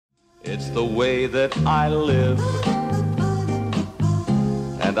It's the way that I live,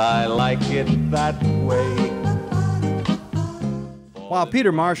 and I like it that way. While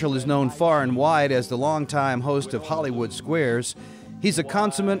Peter Marshall is known far and wide as the longtime host of Hollywood Squares, he's a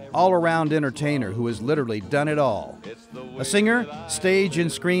consummate, all-around entertainer who has literally done it all. A singer, stage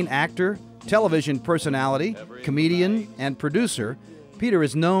and screen actor, television personality, comedian, and producer, Peter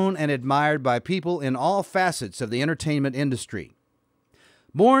is known and admired by people in all facets of the entertainment industry.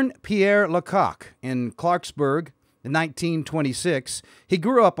 Born Pierre Lecoq in Clarksburg in 1926, he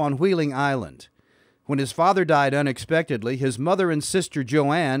grew up on Wheeling Island. When his father died unexpectedly, his mother and sister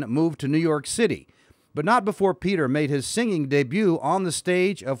Joanne moved to New York City, but not before Peter made his singing debut on the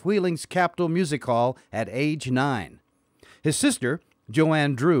stage of Wheeling's Capitol Music Hall at age 9. His sister,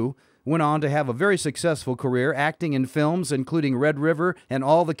 Joanne Drew, went on to have a very successful career acting in films including Red River and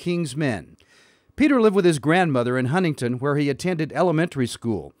All the King's Men. Peter lived with his grandmother in Huntington, where he attended elementary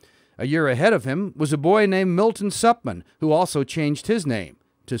school. A year ahead of him was a boy named Milton Suppman, who also changed his name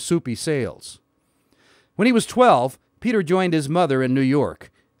to Soupy Sales. When he was 12, Peter joined his mother in New York,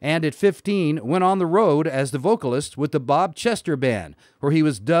 and at 15 went on the road as the vocalist with the Bob Chester Band, where he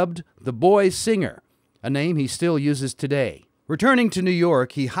was dubbed the Boy Singer, a name he still uses today. Returning to New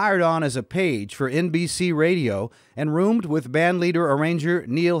York, he hired on as a page for NBC Radio and roomed with bandleader-arranger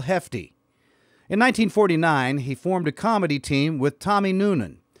Neil Hefti. In 1949, he formed a comedy team with Tommy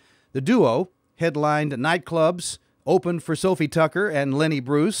Noonan. The duo headlined nightclubs, opened for Sophie Tucker and Lenny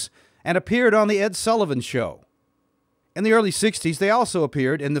Bruce, and appeared on The Ed Sullivan Show. In the early 60s, they also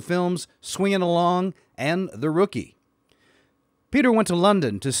appeared in the films Swingin' Along and The Rookie. Peter went to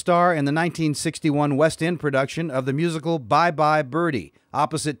London to star in the 1961 West End production of the musical Bye Bye Birdie,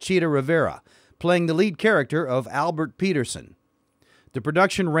 opposite Chita Rivera, playing the lead character of Albert Peterson. The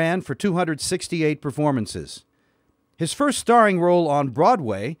production ran for 268 performances. His first starring role on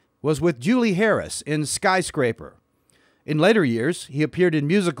Broadway was with Julie Harris in Skyscraper. In later years, he appeared in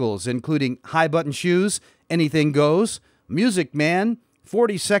musicals including High Button Shoes, Anything Goes, Music Man,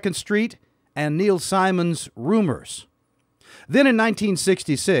 42nd Street, and Neil Simon's Rumors. Then in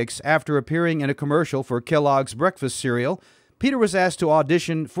 1966, after appearing in a commercial for Kellogg's breakfast cereal, Peter was asked to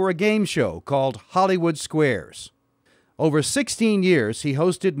audition for a game show called Hollywood Squares. Over 16 years, he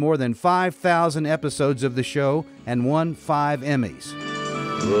hosted more than 5,000 episodes of the show and won 5 Emmys.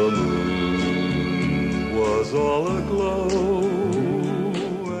 The moon was all aglow.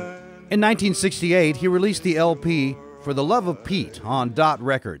 In 1968, he released the LP For the Love of Pete on Dot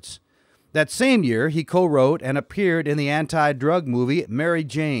Records. That same year, he co-wrote and appeared in the anti-drug movie Mary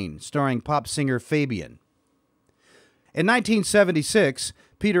Jane, starring pop singer Fabian. In 1976,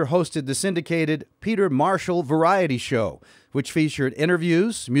 Peter hosted the syndicated Peter Marshall Variety Show, which featured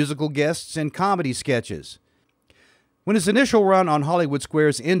interviews, musical guests, and comedy sketches. When his initial run on Hollywood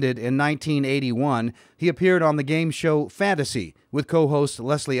Squares ended in 1981, he appeared on the game show Fantasy with co-host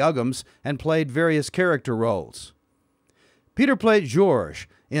Leslie Uggams and played various character roles. Peter played Georges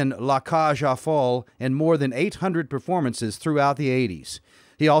in La Cage aux Folles in more than 800 performances throughout the 80s.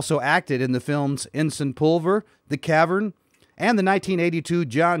 He also acted in the films Ensign Pulver, The Cavern, and the 1982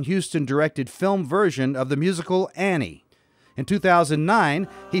 John Huston-directed film version of the musical Annie. In 2009,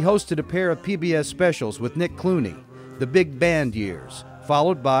 he hosted a pair of PBS specials with Nick Clooney, The Big Band Years,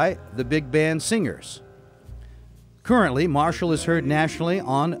 followed by The Big Band Singers. Currently, Marshall is heard nationally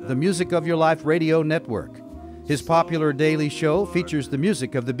on the Music of Your Life radio network. His popular daily show features the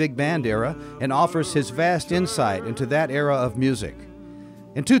music of the big band era and offers his vast insight into that era of music.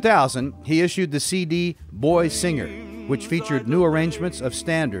 In 2000, he issued the CD Boy Singer, which featured new arrangements of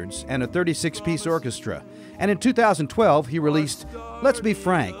standards and a 36-piece orchestra. And in 2012, he released Let's Be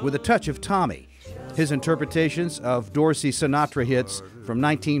Frank with a Touch of Tommy, his interpretations of Dorsey Sinatra hits from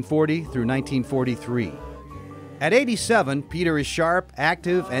 1940 through 1943. At 87, Peter is sharp,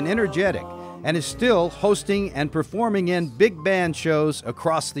 active, and energetic, and is still hosting and performing in big band shows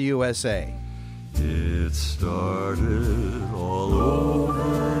across the USA. It started all over